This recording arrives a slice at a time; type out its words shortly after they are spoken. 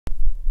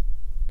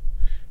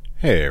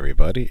Hey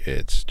everybody,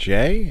 it's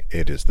Jay.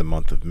 It is the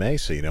month of May,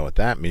 so you know what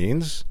that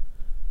means.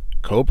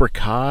 Cobra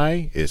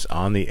Kai is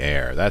on the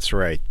air. That's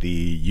right,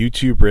 the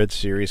YouTube Red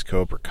series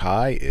Cobra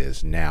Kai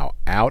is now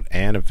out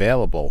and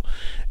available.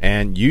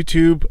 And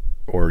YouTube,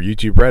 or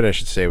YouTube Red I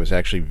should say, was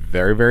actually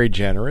very, very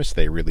generous.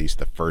 They released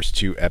the first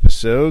two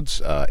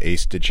episodes,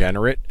 Ace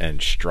Degenerate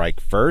and Strike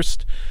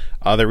First.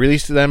 They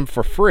released them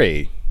for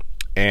free.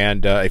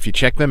 And if you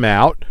check them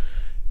out,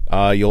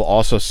 you'll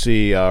also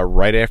see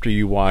right after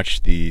you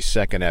watch the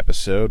second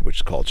episode, which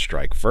is called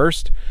Strike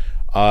First,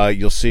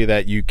 you'll see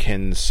that you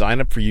can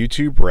sign up for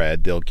YouTube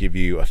Red. They'll give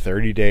you a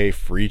 30-day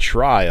free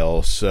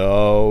trial,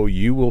 so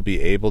you will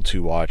be able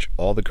to watch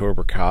all the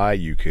Cobra Kai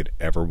you could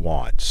ever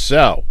want.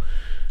 So,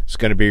 it's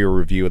going to be a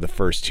review of the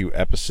first two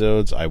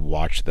episodes. I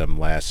watched them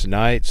last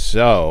night,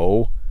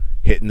 so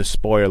hitting the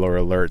spoiler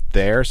alert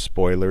there.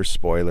 Spoilers,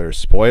 spoilers,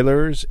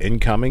 spoilers.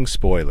 Incoming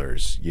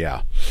spoilers.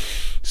 Yeah.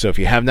 So if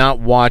you have not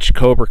watched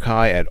Cobra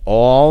Kai at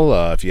all,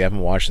 if you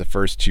haven't watched the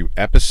first two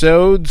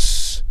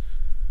episodes,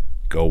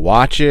 go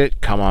watch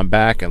it. Come on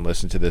back and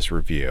listen to this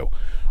review.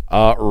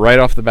 Right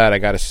off the bat, I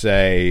got to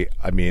say,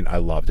 I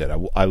loved it.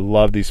 I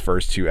love these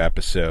first two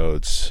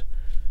episodes.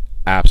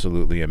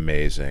 Absolutely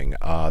amazing.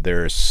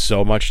 There's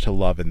so much to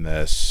love in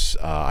this.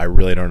 I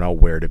really don't know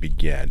where to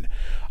begin.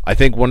 I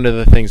think one of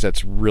the things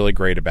that's really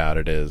great about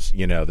it is,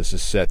 this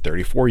is set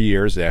 34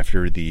 years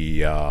after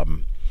the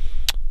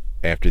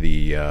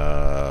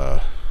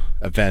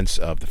events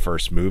of the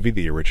first movie,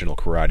 the original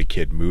Karate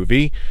Kid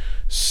movie.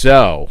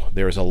 So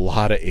there's a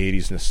lot of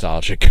 80s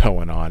nostalgia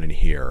going on in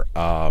here.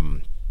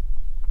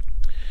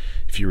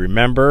 If you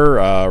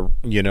remember,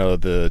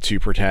 the two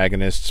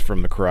protagonists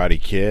from the Karate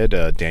Kid,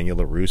 Daniel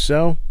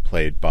LaRusso,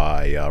 played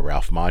by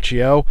Ralph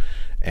Macchio,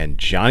 and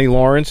Johnny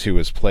Lawrence, who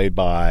was played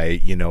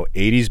by,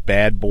 80s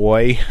bad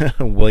boy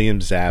William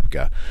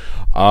Zabka.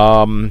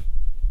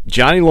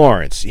 Johnny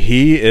Lawrence,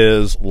 he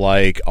is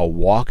like a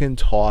walking,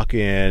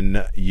 talking,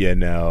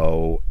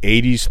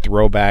 80s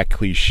throwback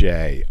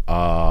cliche.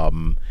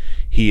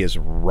 He is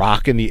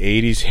rocking the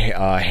 80s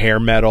hair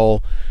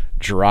metal,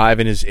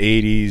 driving his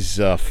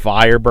 80s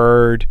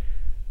Firebird.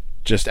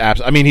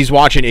 He's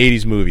watching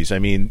 80s movies.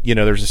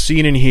 There's a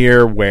scene in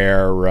here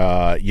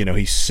where,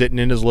 he's sitting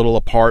in his little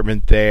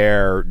apartment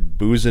there,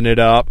 boozing it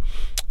up,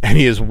 and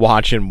he is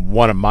watching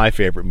one of my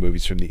favorite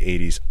movies from the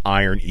 80s,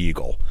 Iron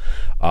Eagle.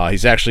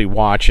 He's actually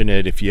watching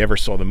it. If you ever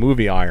saw the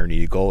movie Iron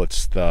Eagle,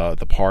 it's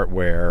the part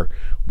where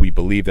we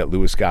believe that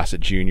Louis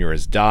Gossett Jr.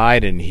 has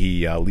died, and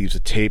he leaves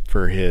a tape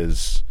for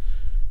his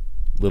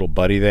little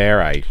buddy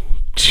there. I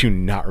do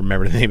not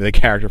remember the name of the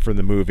character from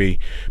the movie,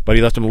 but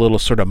he left him a little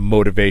sort of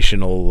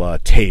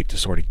motivational tape to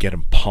sort of get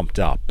him pumped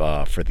up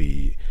for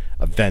the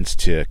events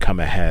to come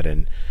ahead,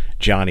 and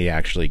Johnny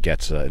actually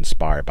gets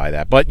inspired by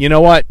that. But you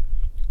know what?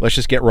 Let's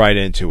just get right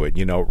into it.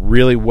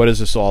 Really, what is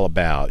this all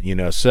about?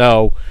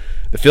 So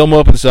the film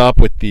opens up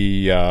with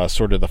the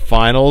sort of the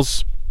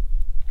finals.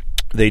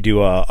 They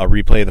do a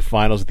replay of the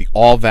finals of the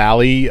All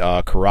Valley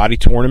Karate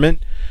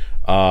Tournament.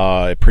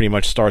 It pretty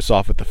much starts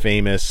off with the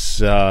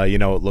famous,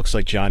 it looks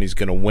like Johnny's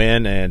going to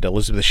win, and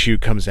Elizabeth Shue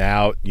comes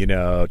out,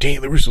 Daniel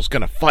LaRusso's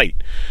going to fight.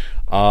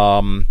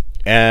 And,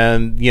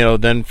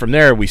 then from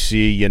there we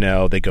see,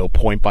 they go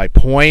point by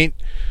point.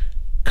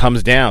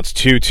 Comes down, it's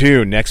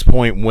 2-2, next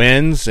point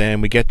wins,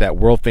 and we get that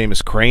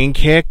world-famous crane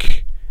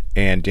kick,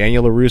 and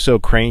Daniel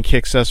LaRusso crane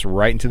kicks us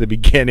right into the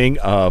beginning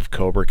of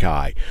Cobra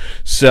Kai.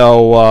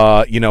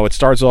 So, it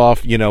starts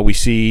off, we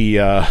see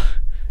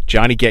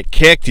Johnny get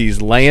kicked,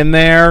 he's laying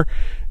there,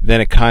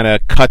 then it kind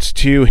of cuts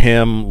to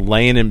him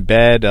laying in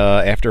bed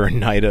after a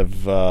night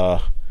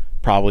of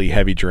probably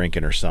heavy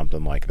drinking or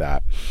something like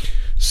that.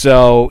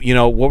 So,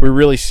 what we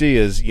really see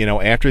is,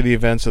 after the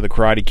events of the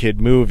Karate Kid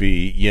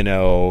movie,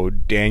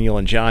 Daniel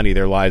and Johnny,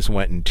 their lives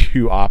went in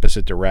two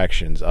opposite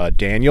directions.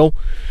 Daniel,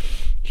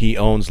 he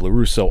owns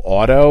LaRusso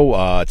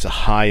Auto. It's a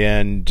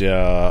high-end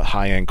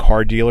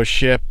car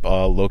dealership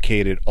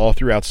located all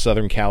throughout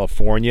Southern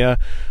California.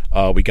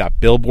 We got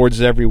billboards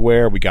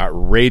everywhere. We got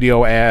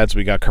radio ads.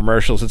 We got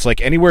commercials. It's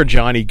like anywhere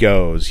Johnny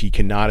goes, he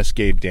cannot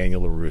escape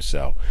Daniel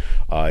LaRusso.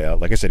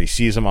 Like I said, he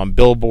sees him on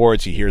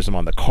billboards. He hears him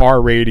on the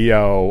car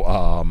radio.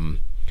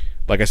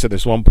 Like I said,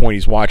 there's one point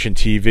he's watching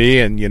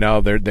TV, and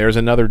there's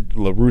another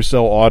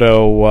LaRusso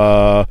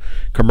Auto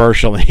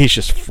commercial, and he's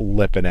just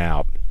flipping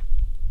out.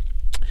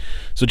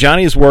 So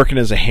Johnny is working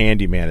as a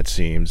handyman, it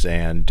seems,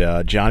 and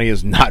Johnny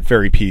is not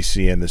very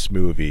PC in this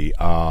movie.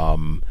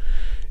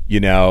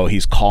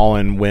 He's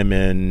calling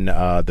women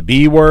the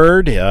B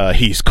word.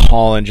 He's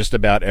calling just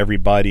about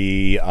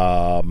everybody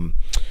the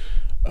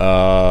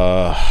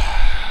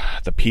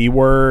P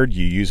word.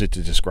 You use it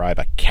to describe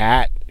a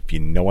cat, if you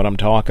know what I'm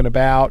talking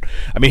about.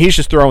 He's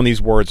just throwing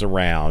these words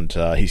around.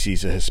 He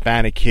sees a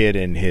Hispanic kid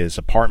in his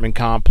apartment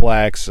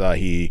complex. Of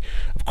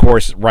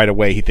course, right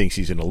away he thinks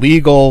he's an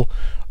illegal.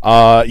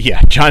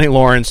 Johnny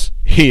Lawrence,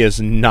 he is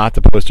not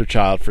the poster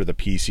child for the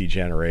PC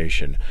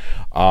generation.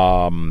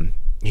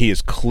 He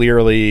is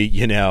clearly,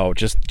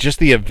 just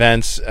the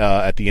events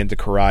at the end of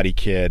Karate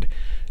Kid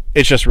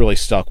it's just really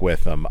stuck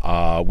with him.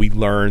 We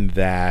learned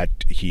that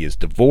he is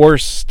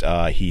divorced.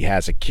 He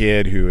has a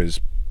kid who is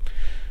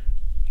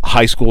a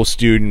high school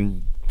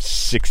student,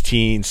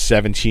 16,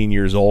 17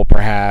 years old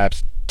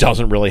perhaps,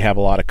 doesn't really have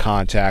a lot of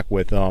contact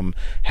with him,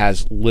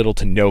 has little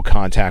to no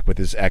contact with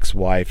his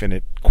ex-wife, and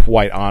it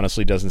quite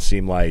honestly doesn't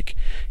seem like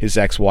his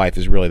ex-wife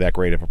is really that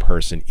great of a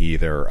person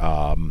either.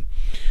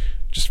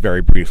 Just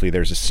very briefly,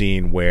 there's a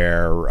scene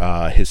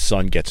where his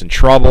son gets in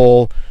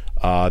trouble.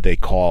 They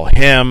call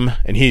him,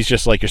 and he's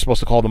just like, you're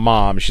supposed to call the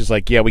mom. She's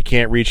like, yeah, we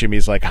can't reach him.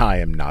 He's like, I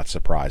am not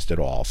surprised at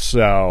all.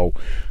 So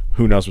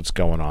who knows what's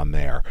going on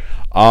there.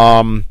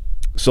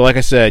 So like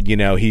I said,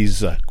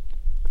 he's a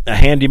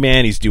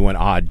handyman. He's doing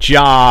odd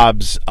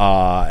jobs,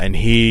 and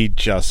he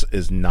just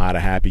is not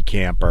a happy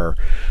camper.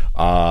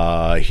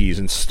 He's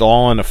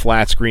installing a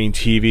flat screen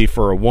TV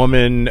for a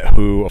woman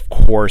who, of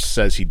course,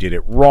 says he did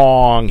it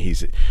wrong.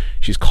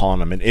 She's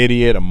calling him an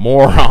idiot, a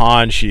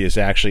moron. She is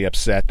actually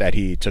upset that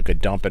he took a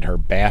dump in her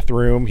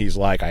bathroom. He's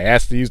like, I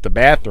asked to use the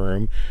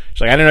bathroom.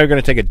 She's like, I didn't know you were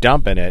going to take a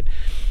dump in it.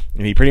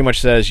 And he pretty much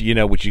says,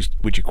 would you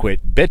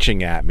quit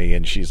bitching at me?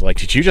 And she's like,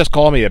 did you just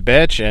call me a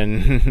bitch?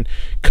 And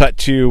cut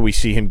to, we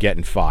see him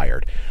getting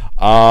fired.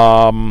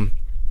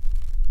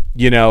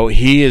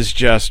 He is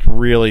just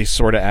really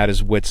sort of at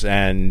his wit's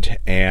end,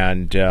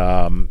 and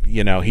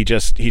he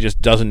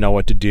just doesn't know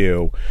what to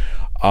do.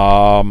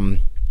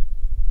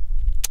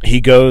 He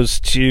goes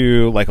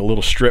to like a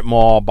little strip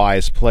mall by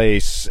his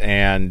place,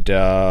 and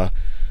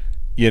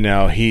he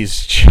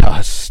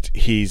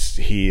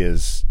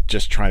is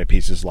just trying to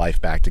piece his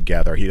life back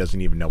together. He doesn't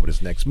even know what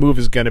his next move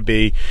is going to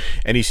be,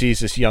 and he sees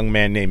this young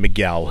man named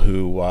Miguel,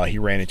 who he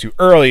ran into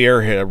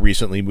earlier. He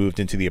recently moved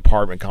into the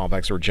apartment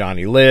complex where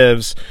Johnny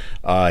lives.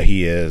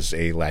 He is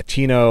a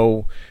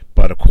Latino,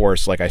 but of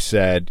course, like I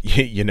said,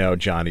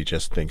 Johnny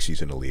just thinks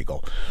he's an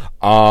illegal.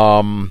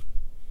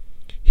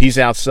 He's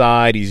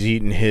outside, he's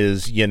eating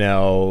his,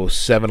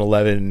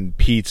 7-Eleven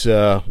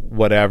pizza,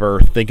 whatever,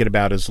 thinking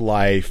about his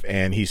life,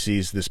 and he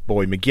sees this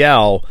boy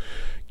Miguel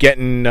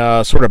getting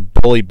sort of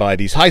bullied by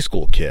these high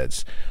school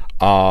kids.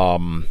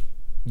 And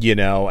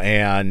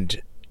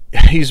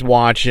he's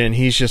watching,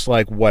 he's just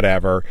like,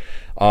 whatever,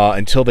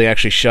 until they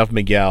actually shove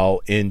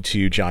Miguel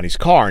into Johnny's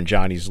car, and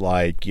Johnny's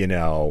like,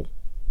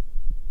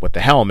 what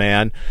the hell,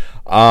 man?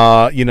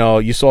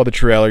 You saw the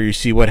trailer, you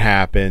see what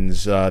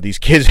happens. These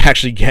kids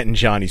actually get in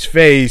Johnny's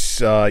face.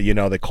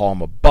 They call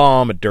him a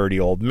bum, a dirty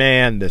old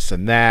man, this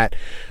and that.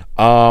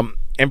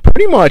 And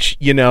pretty much,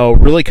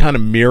 really kind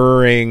of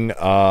mirroring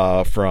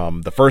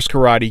from the first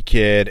Karate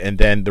Kid and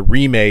then the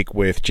remake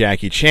with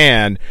Jackie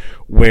Chan,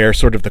 where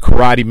sort of the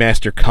karate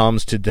master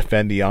comes to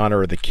defend the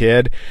honor of the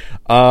kid.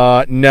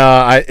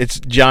 It's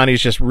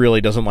Johnny's just really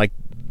doesn't like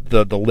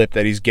the lip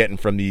that he's getting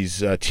from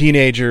these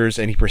teenagers,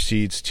 and he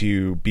proceeds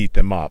to beat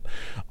them up.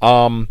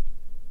 And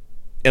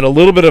a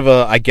little bit of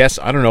I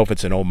don't know if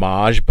it's an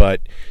homage,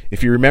 but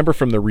if you remember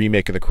from the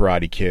remake of The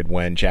Karate Kid,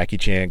 when Jackie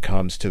Chan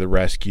comes to the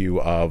rescue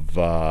of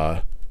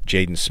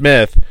Jaden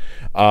Smith,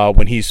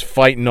 when he's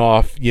fighting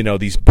off,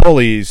 these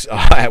bullies,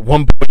 at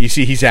one point you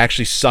see he's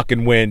actually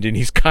sucking wind, and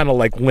he's kind of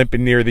like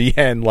limping near the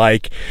end,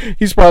 like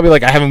he's probably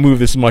like, I haven't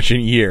moved this much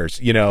in years.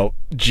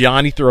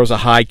 Johnny throws a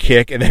high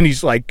kick, and then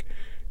he's like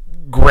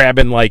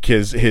grabbing like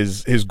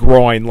his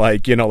groin,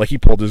 like like he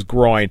pulled his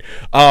groin,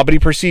 but he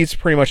proceeds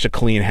pretty much to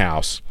clean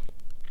house.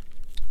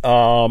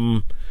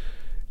 Of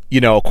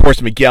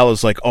course Miguel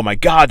is like, oh my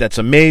god, that's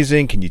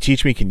amazing, can you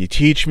teach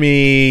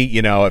me?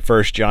 At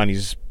first Johnny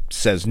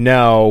says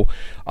no.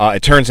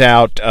 It turns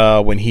out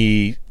when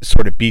he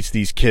sort of beats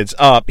these kids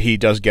up, he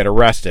does get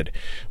arrested.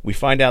 We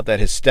find out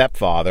that his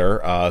stepfather,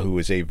 who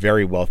is a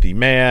very wealthy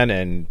man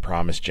and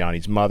promised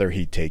Johnny's mother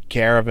he'd take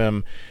care of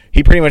him,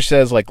 he pretty much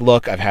says, like,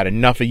 look, I've had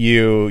enough of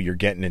you. You're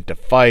getting into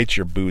fights.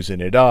 You're boozing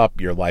it up.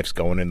 Your life's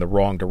going in the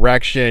wrong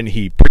direction.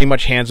 He pretty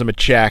much hands him a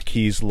check.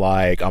 He's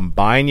like, I'm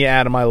buying you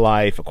out of my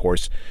life. Of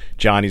course,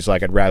 Johnny's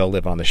like, I'd rather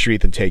live on the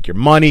street than take your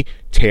money.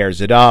 Tears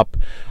it up.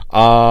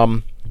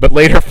 But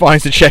later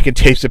finds the check and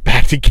tapes it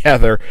back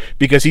together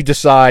because he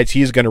decides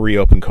he's going to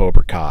reopen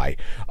Cobra Kai.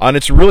 And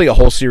it's really a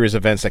whole series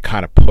of events that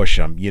kind of push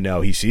him.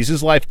 He sees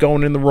his life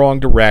going in the wrong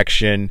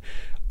direction.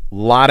 A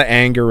lot of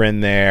anger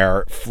in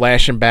there,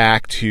 flashing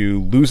back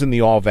to losing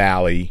the All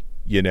Valley,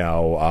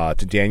 to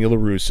Daniel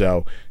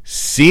LaRusso,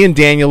 seeing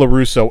Daniel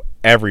LaRusso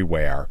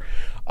everywhere.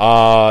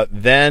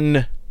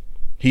 Then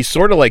he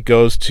sort of like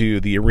goes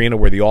to the arena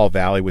where the All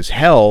Valley was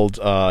held.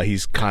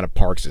 He's kind of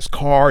parks his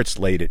car. It's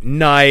late at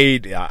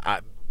night.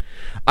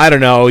 I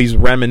don't know. He's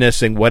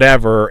reminiscing,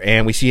 whatever.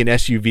 And we see an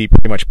SUV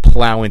pretty much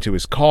plow into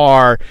his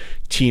car.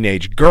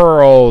 Teenage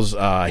girls.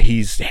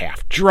 He's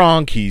half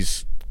drunk.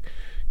 He's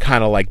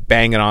kind of like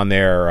banging on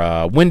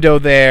their window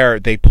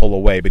there. They pull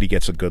away, but he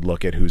gets a good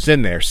look at who's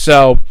in there.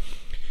 So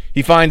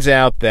he finds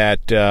out that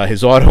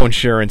his auto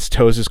insurance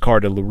tows his car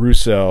to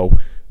LaRusso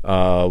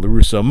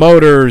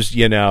Motors,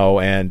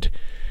 and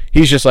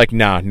he's just like,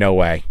 nah, no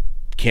way.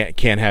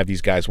 Can't have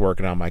these guys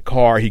working on my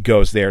car. He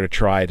goes there to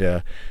try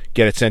to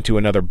get it sent to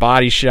another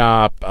body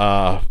shop,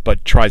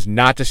 but tries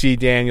not to see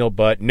Daniel,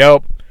 but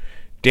nope.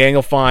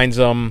 Daniel finds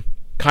him,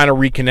 kind of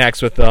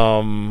reconnects with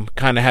him,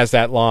 kind of has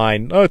that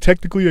line, oh,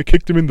 technically I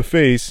kicked him in the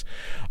face.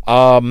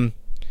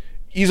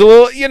 He's a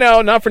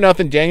little, not for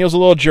nothing, Daniel's a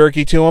little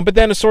jerky to him, but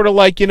then it's sort of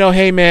like,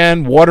 hey,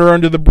 man, water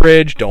under the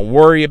bridge, don't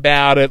worry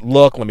about it.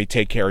 Look, let me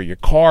take care of your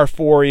car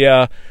for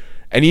you.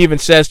 And he even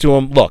says to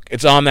him, look,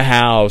 it's on the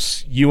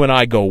house. You and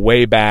I go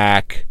way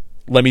back.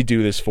 Let me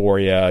do this for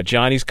you.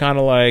 Johnny's kind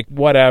of like,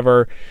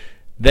 whatever.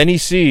 Then he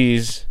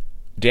sees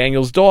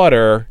Daniel's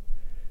daughter,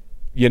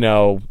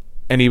 and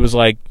he was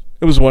like,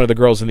 it was one of the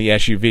girls in the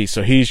SUV.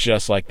 So he's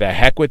just like, the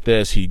heck with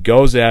this. He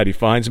goes out, he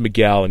finds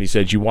Miguel, and he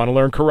says, you want to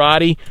learn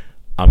karate?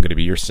 I'm going to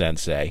be your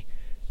sensei.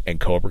 And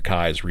Cobra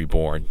Kai is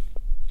reborn.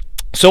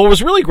 So what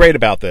was really great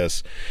about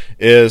this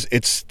is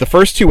it's the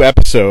first 2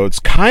 episodes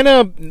kind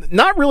of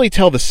not really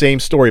tell the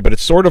same story, but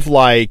it's sort of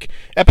like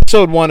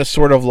episode 1 is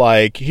sort of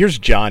like, here's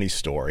Johnny's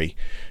story.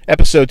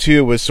 Episode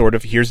 2 was sort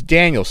of, here's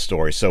Daniel's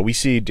story. So we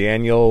see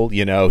Daniel,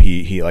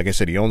 he like I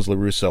said, he owns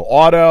LaRusso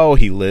Auto.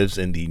 He lives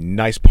in the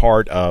nice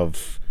part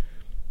of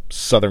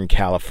Southern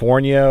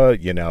California,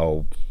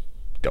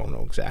 don't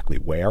know exactly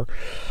where.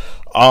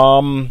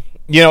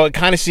 It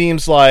kind of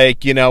seems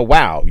like,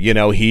 wow,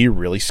 he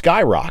really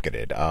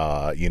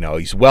skyrocketed.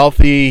 He's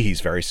wealthy,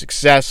 he's very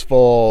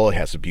successful, he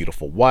has a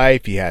beautiful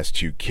wife, he has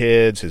 2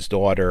 kids, his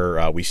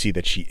daughter, we see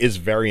that she is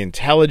very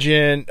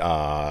intelligent,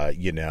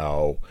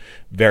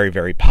 very,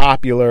 very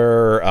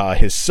popular.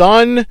 His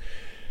son,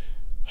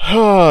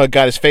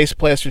 got his face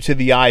plastered to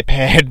the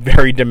iPad,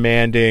 very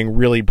demanding,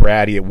 really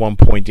bratty. At one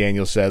point,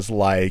 Daniel says,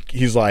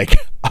 he's like,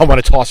 I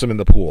want to toss him in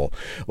the pool.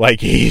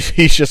 Like, he's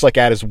just like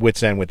at his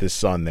wit's end with his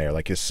son there.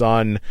 Like, his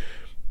son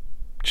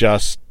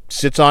just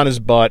sits on his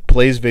butt,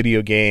 plays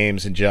video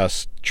games, and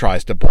just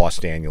tries to boss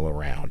Daniel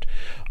around.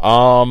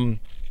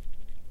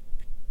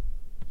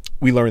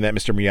 We learn that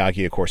Mr.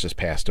 Miyagi, of course, has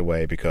passed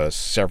away because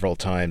several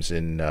times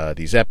in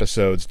these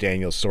episodes,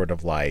 Daniel's sort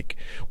of like,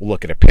 we'll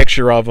look at a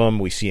picture of him.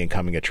 We see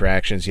incoming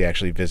attractions. He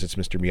actually visits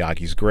Mr.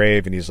 Miyagi's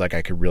grave, and he's like,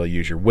 I could really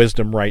use your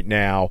wisdom right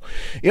now.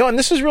 And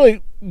this is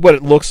really what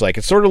it looks like.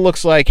 It sort of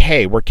looks like,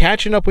 hey, we're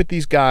catching up with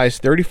these guys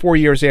 34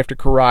 years after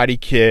Karate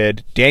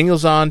Kid.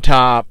 Daniel's on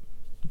top.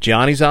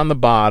 Johnny's on the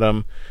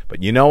bottom.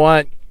 But you know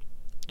what?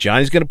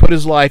 Johnny's going to put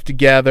his life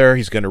together.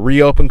 He's going to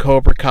reopen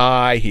Cobra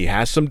Kai. He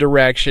has some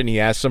direction. He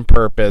has some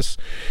purpose.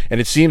 And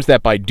it seems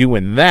that by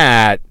doing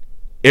that,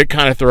 it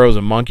kind of throws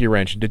a monkey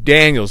wrench into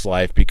Daniel's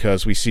life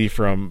because we see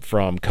from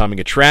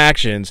coming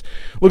attractions,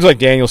 looks like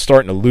Daniel's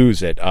starting to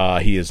lose it.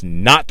 He is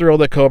not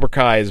thrilled that Cobra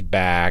Kai is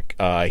back.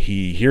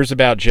 He hears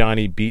about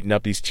Johnny beating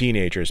up these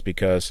teenagers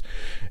because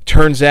it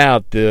turns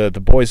out the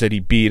boys that he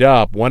beat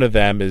up, one of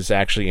them is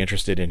actually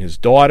interested in his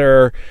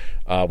daughter.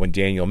 When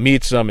Daniel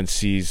meets him and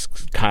sees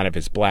kind of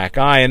his black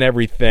eye and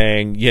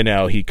everything,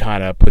 he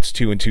kind of puts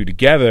 2 and 2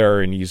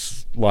 together and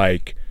he's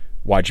like,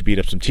 why'd you beat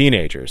up some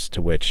teenagers?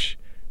 To which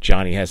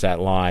Johnny has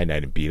that line, I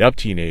didn't beat up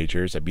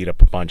teenagers, I beat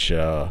up a bunch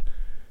of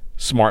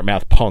smart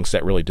mouth punks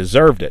that really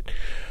deserved it.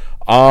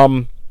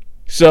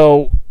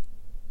 So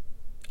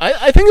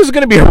I think this is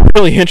going to be a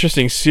really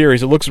interesting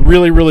series. It looks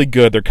really, really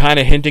good. They're kind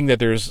of hinting that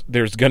there's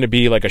going to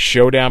be like a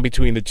showdown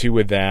between the 2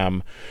 of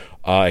them.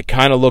 It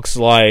kind of looks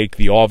like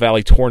the All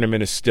Valley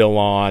tournament is still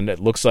on. It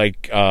looks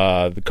like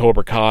the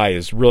Cobra Kai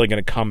is really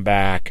going to come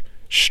back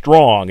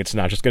strong. It's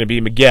not just going to be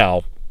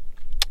Miguel.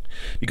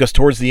 Because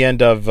towards the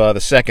end of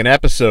the second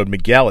episode,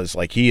 Miguel is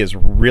like, he is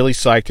really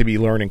psyched to be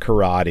learning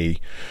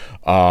karate.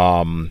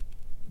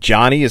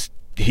 Johnny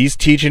he's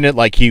teaching it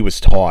like he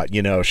was taught,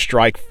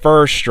 strike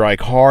first,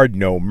 strike hard,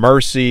 no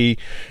mercy.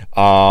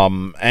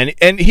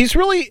 And he's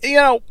really,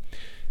 the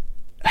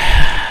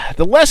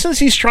lessons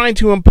he's trying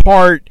to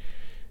impart,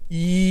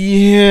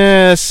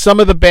 yeah, some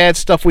of the bad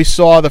stuff we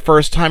saw the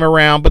first time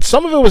around, but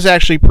some of it was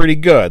actually pretty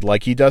good.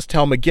 Like, he does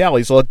tell Miguel,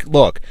 he's like,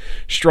 look,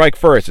 strike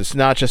first. It's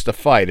not just a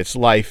fight. It's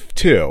life,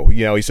 too.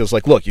 He says,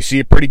 like, look, you see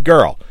a pretty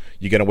girl.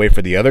 You going to wait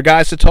for the other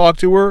guys to talk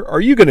to her, or are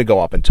you going to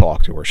go up and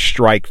talk to her?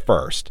 Strike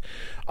first.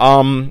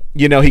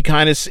 He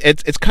kind of,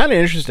 it's kind of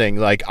interesting.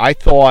 Like, I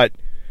thought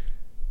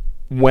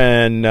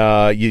when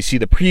you see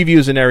the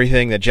previews and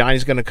everything that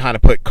Johnny's going to kind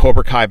of put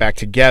Cobra Kai back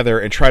together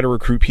and try to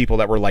recruit people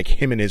that were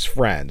like him and his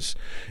friends.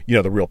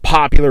 The real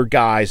popular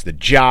guys, the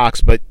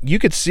jocks. But you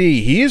could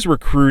see he's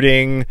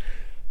kind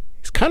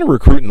of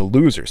recruiting the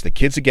losers, the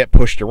kids that get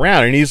pushed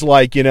around. And he's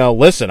like,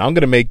 listen, I'm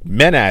going to make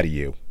men out of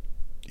you.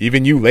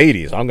 Even you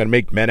ladies, I'm going to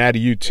make men out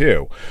of you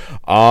too.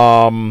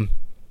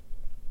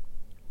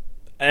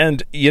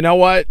 And you know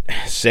what?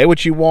 Say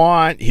what you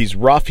want. He's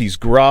rough. He's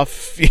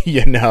gruff.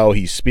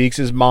 He speaks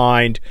his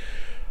mind.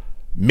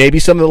 Maybe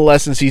some of the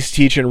lessons he's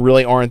teaching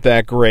really aren't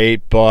that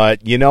great,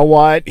 but you know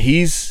what?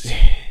 It's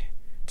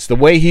the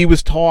way he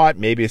was taught.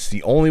 Maybe it's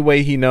the only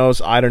way he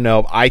knows. I don't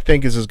know. I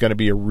think this is going to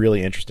be a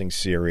really interesting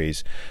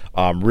series.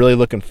 I'm really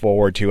looking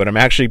forward to it. I'm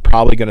actually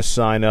probably going to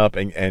sign up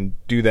and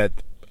do that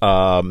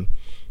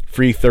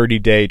free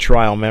 30-day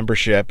trial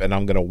membership, and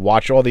I'm going to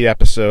watch all the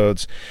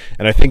episodes.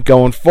 And I think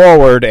going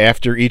forward,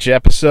 after each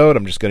episode,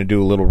 I'm just going to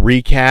do a little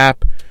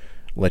recap,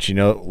 let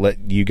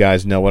you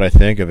guys know what I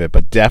think of it.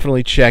 But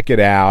definitely check it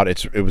out.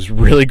 It was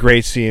really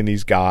great seeing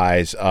these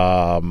guys.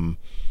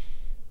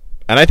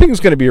 And I think it's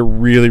going to be a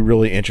really,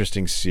 really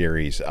interesting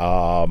series.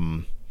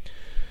 Yeah,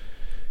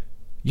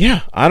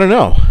 I don't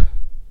know.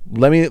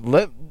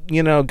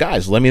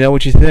 Guys, let me know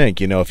what you think.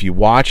 If you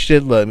watched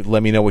it,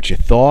 let me know what you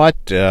thought.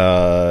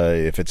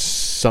 If it's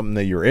something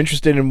that you're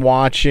interested in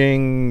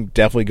watching,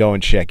 definitely go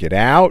and check it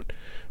out.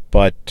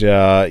 But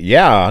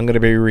yeah, I'm going to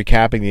be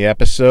recapping the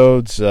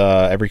episodes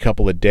every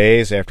couple of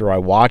days after I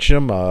watch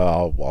them.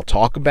 I'll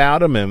talk about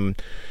them, and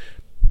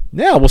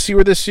yeah, we'll see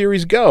where this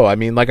series go. I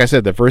mean, like I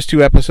said, the first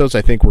 2 episodes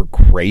I think were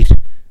great,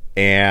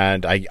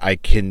 and I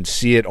can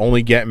see it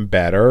only getting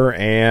better.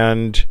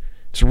 And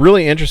it's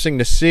really interesting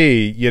to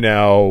see,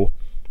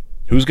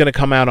 who's going to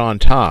come out on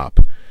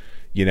top.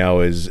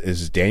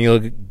 Is Daniel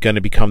going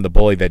to become the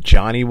bully that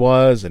Johnny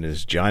was, and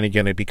is Johnny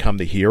going to become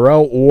the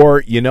hero?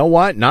 Or, you know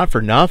what? Not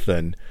for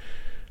nothing.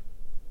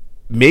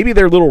 Maybe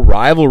their little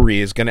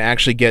rivalry is going to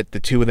actually get the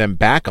two of them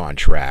back on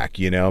track.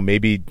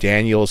 Maybe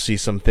Daniel will see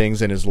some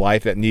things in his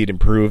life that need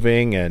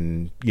improving,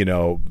 and,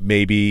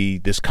 maybe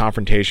this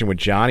confrontation with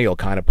Johnny will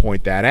kind of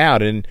point that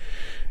out. And,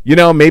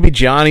 maybe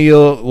Johnny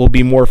will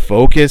be more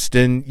focused.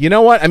 And you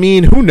know what? I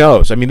mean, who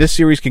knows? I mean, this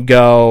series can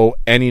go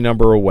any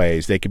number of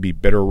ways. They could be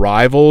bitter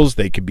rivals.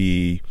 They could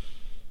be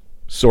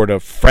sort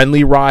of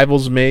friendly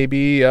rivals,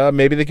 maybe.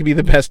 Maybe they could be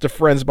the best of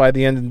friends by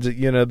the end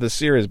of the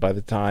series, by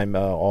the time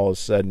all is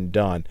said and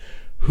done.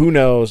 Who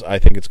knows? I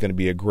think it's going to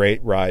be a great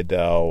ride,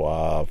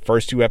 though.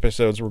 First 2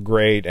 episodes were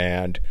great,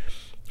 and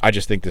I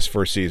just think this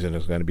first season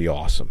is going to be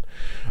awesome.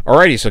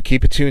 Alrighty, so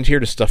keep it tuned here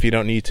to Stuff You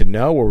Don't Need to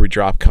Know, where we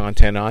drop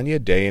content on you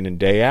day in and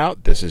day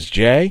out. This is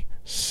Jay,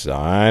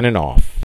 signing off.